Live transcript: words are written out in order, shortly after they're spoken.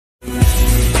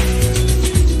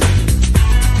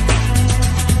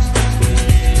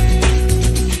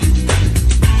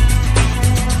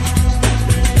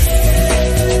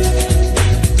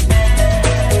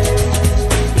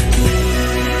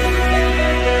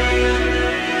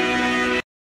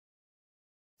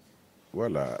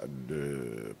Voilà,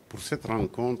 pour cette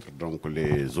rencontre, donc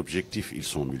les objectifs, ils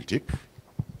sont multiples.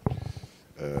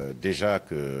 Déjà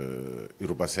que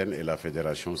urbaSEN et la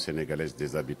Fédération sénégalaise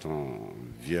des habitants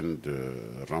viennent de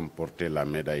remporter la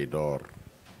médaille d'or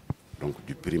donc,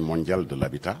 du prix mondial de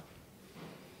l'habitat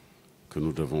que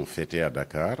nous devons fêter à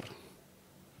Dakar.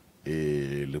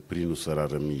 Et le prix nous sera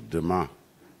remis demain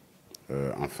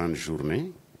en fin de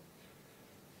journée.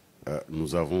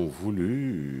 Nous avons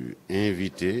voulu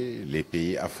inviter les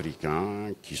pays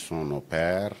africains qui sont nos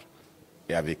pairs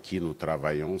et avec qui nous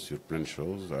travaillons sur plein de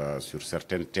choses, sur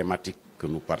certaines thématiques que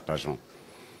nous partageons.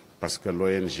 Parce que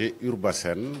l'ONG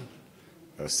urbaSEN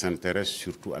s'intéresse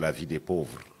surtout à la vie des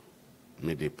pauvres,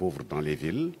 mais des pauvres dans les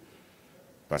villes,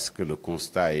 parce que le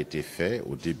constat a été fait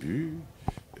au début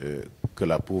que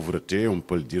la pauvreté, on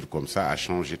peut le dire comme ça, a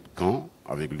changé de camp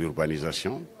avec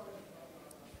l'urbanisation.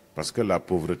 Parce que la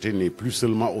pauvreté n'est plus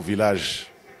seulement au village,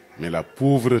 mais la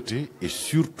pauvreté est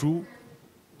surtout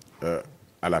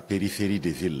à la périphérie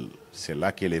des villes. C'est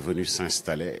là qu'elle est venue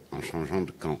s'installer en changeant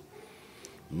de camp.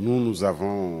 Nous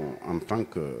avons, en tant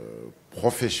que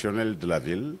professionnels de la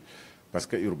ville, parce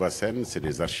que urbaSEN, c'est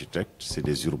des architectes, c'est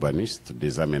des urbanistes,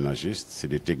 des aménagistes, c'est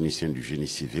des techniciens du génie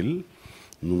civil.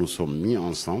 Nous nous sommes mis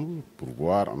ensemble pour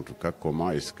voir en tout cas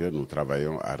comment est-ce que nous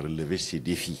travaillons à relever ces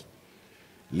défis.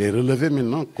 Les relever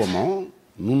maintenant comment?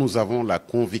 Nous avons la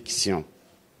conviction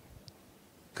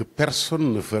que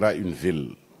personne ne fera une ville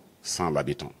sans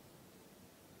l'habitant.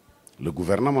 Le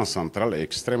gouvernement central est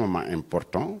extrêmement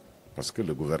important parce que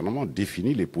le gouvernement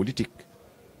définit les politiques.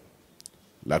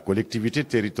 La collectivité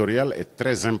territoriale est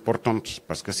très importante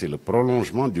parce que c'est le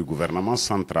prolongement du gouvernement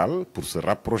central pour se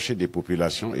rapprocher des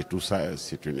populations et tout ça,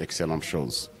 c'est une excellente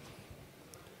chose.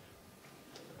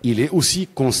 Il est aussi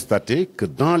constaté que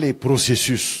dans les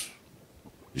processus,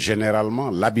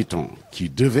 généralement l'habitant qui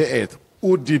devait être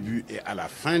au début et à la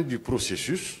fin du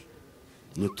processus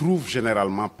ne trouve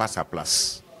généralement pas sa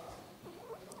place.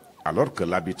 Alors que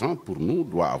l'habitant, pour nous,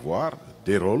 doit avoir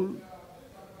des rôles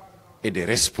et des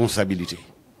responsabilités.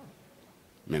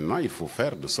 Maintenant, il faut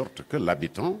faire de sorte que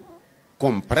l'habitant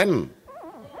comprenne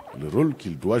le rôle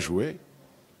qu'il doit jouer,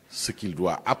 ce qu'il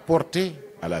doit apporter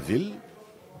à la ville,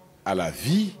 à la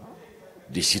vie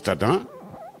des citadins,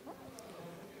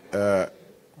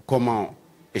 comment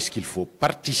est-ce qu'il faut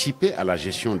participer à la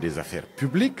gestion des affaires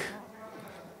publiques,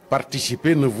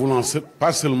 participer ne voulant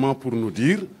pas seulement pour nous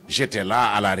dire « j'étais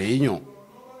là à la réunion »,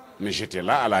 mais j'étais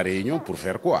là à la réunion pour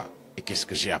faire quoi? Et qu'est-ce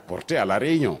que j'ai apporté à la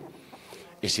réunion?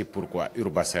 Et c'est pourquoi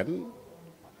urbaSEN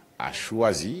a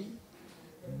choisi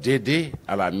d'aider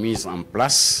à la mise en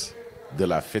place de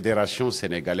la Fédération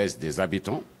sénégalaise des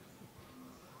habitants,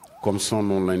 comme son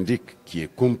nom l'indique, qui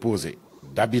est composé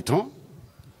d'habitants,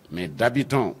 mais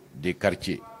d'habitants des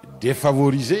quartiers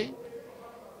défavorisés,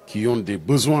 qui ont des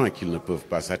besoins qu'ils ne peuvent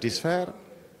pas satisfaire,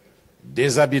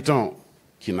 des habitants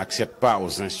qui n'accèdent pas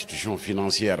aux institutions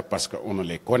financières parce qu'on ne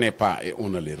les connaît pas et on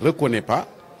ne les reconnaît pas.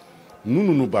 Nous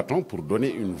nous battons pour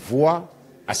donner une voix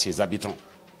à ces habitants.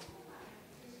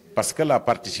 Parce que la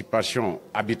participation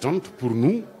habitante, pour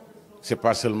nous, ce n'est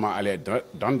pas seulement aller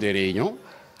dans des réunions,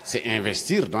 c'est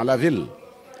investir dans la ville.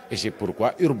 Et c'est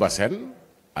pourquoi urbaSEN,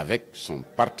 avec son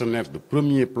partenaire de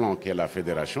premier plan qui est la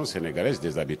Fédération sénégalaise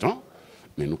des habitants,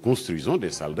 mais nous construisons des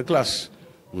salles de classe,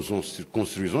 nous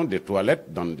construisons des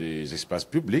toilettes dans des espaces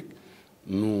publics,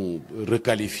 nous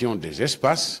requalifions des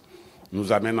espaces,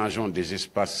 nous aménageons des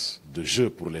espaces de jeux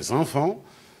pour les enfants,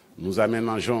 nous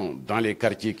aménageons dans les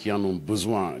quartiers qui en ont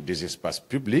besoin des espaces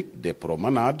publics, des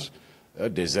promenades,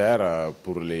 des aires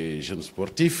pour les jeunes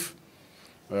sportifs,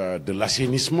 de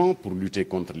l'assainissement pour lutter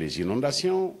contre les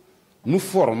inondations. Nous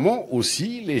formons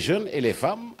aussi les jeunes et les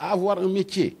femmes à avoir un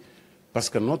métier. Parce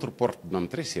que notre porte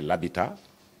d'entrée, c'est l'habitat.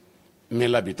 Mais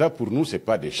l'habitat, pour nous, ce n'est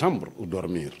pas des chambres où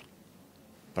dormir.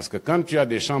 Parce que quand tu as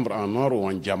des chambres en or ou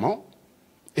en diamant,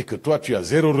 et que toi, tu as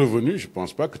zéro revenu, je ne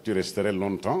pense pas que tu resterais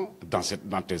longtemps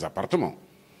dans tes appartements.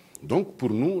 Donc, pour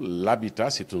nous, l'habitat,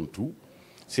 c'est un tout.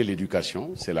 C'est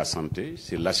l'éducation, c'est la santé,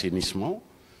 c'est l'assainissement,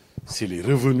 c'est les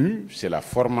revenus, c'est la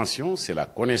formation, c'est la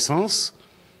connaissance.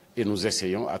 Et nous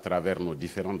essayons, à travers nos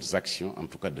différentes actions, en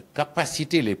tout cas de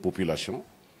capaciter les populations,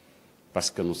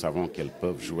 parce que nous savons qu'elles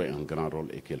peuvent jouer un grand rôle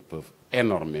et qu'elles peuvent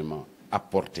énormément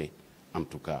apporter, en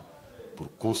tout cas,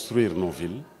 pour construire nos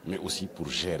villes, mais aussi pour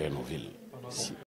gérer nos villes.